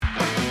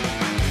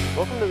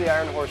Welcome to the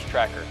Ironhorse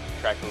Tracker,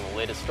 tracking the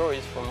latest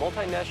stories from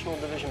Multinational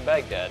Division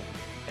Baghdad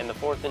and the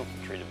 4th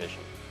Infantry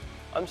Division.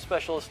 I'm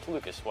Specialist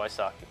Lucas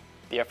Wysocki.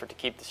 The effort to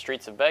keep the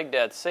streets of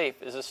Baghdad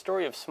safe is a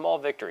story of small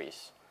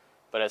victories.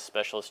 But as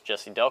Specialist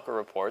Jessie Delker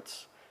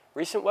reports,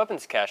 recent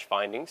weapons cache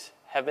findings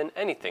have been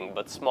anything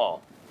but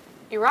small.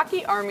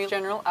 Iraqi Army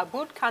General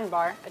Aboud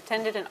Kanbar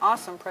attended an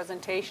awesome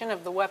presentation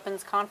of the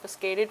weapons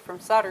confiscated from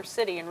Sadr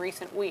City in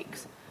recent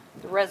weeks.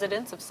 The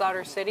residents of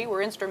Sadr City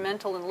were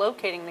instrumental in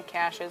locating the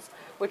caches,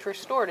 which were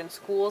stored in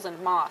schools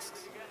and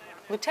mosques.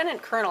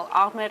 Lieutenant Colonel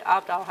Ahmed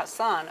Abd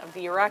al-Hassan of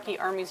the Iraqi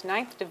Army's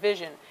 9th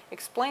Division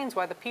explains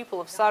why the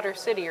people of Sadr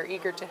City are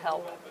eager to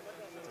help.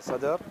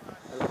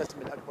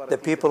 The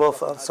people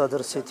of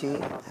Sadr City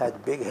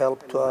had big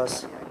help to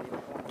us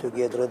to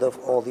get rid of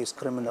all these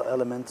criminal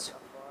elements,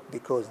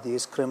 because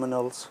these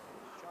criminals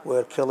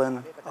were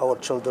killing our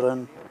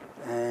children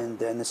and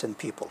the innocent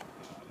people.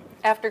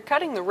 After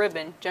cutting the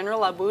ribbon,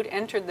 General Aboud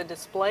entered the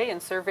display and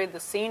surveyed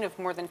the scene of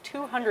more than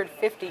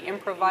 250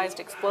 improvised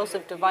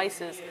explosive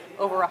devices,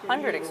 over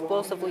 100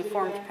 explosively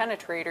formed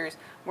penetrators,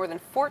 more than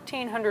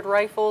 1,400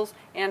 rifles,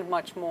 and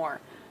much more.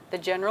 The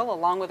general,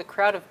 along with a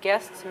crowd of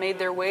guests, made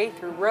their way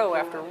through row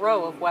after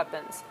row of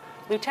weapons.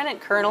 Lieutenant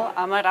Colonel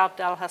Ahmed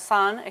Abd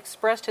al-Hassan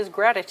expressed his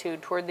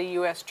gratitude toward the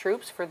U.S.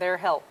 troops for their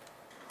help.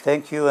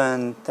 Thank you,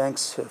 and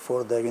thanks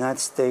for the United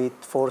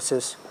States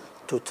forces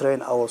to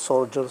train our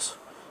soldiers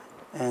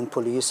and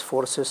police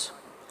forces.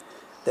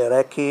 The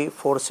Iraqi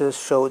forces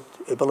showed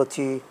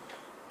ability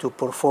to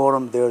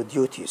perform their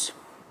duties.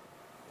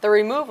 The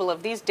removal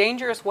of these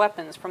dangerous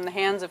weapons from the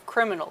hands of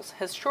criminals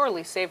has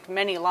surely saved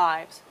many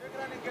lives.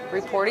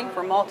 Reporting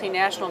for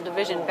Multinational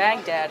Division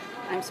Baghdad,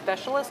 I'm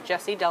Specialist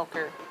Jessie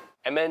Delker.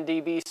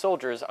 MNDB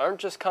soldiers aren't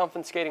just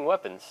confiscating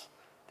weapons,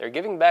 they're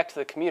giving back to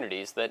the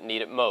communities that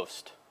need it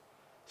most.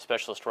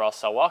 Specialist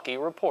Salwocki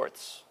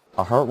reports.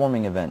 A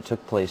heartwarming event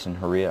took place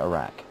in Heria,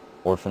 Iraq.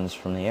 Orphans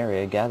from the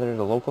area gathered at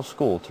a local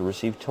school to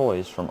receive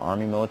toys from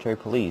Army military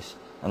police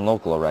and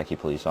local Iraqi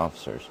police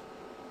officers.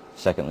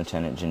 Second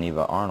Lieutenant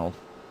Geneva Arnold,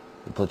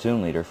 the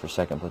platoon leader for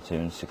 2nd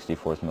Platoon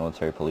 64th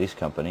Military Police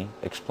Company,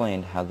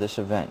 explained how this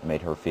event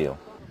made her feel.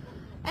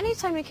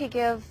 Anytime you could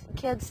give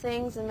kids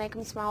things and make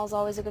them smile is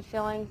always a good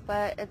feeling,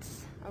 but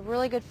it's a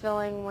really good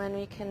feeling when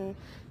we can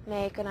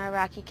make an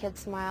Iraqi kid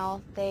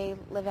smile. They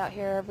live out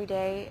here every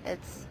day.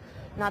 It's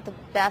not the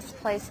best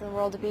place in the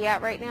world to be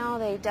at right now.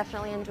 They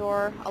definitely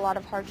endure a lot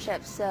of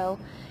hardships, so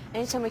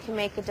anytime we can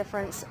make a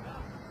difference,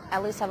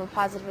 at least have a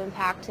positive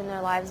impact in their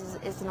lives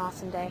is an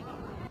awesome day.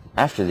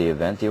 After the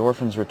event, the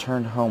orphans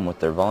returned home with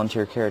their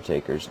volunteer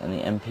caretakers and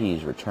the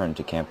MPs returned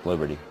to Camp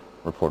Liberty.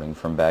 Reporting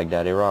from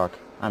Baghdad, Iraq,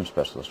 I'm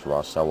Specialist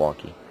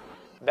Salwocki.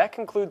 That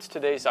concludes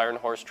today's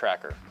Ironhorse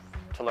Tracker.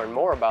 To learn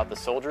more about the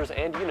soldiers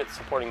and units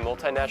supporting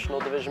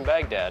Multinational Division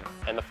Baghdad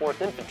and the 4th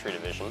Infantry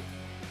Division,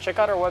 check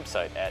out our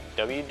website at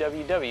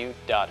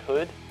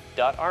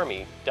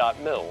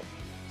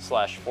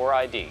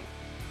www.hood.army.mil/4ID.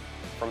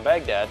 From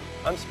Baghdad,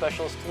 I'm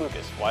Specialist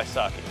Lucas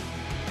Wysocki.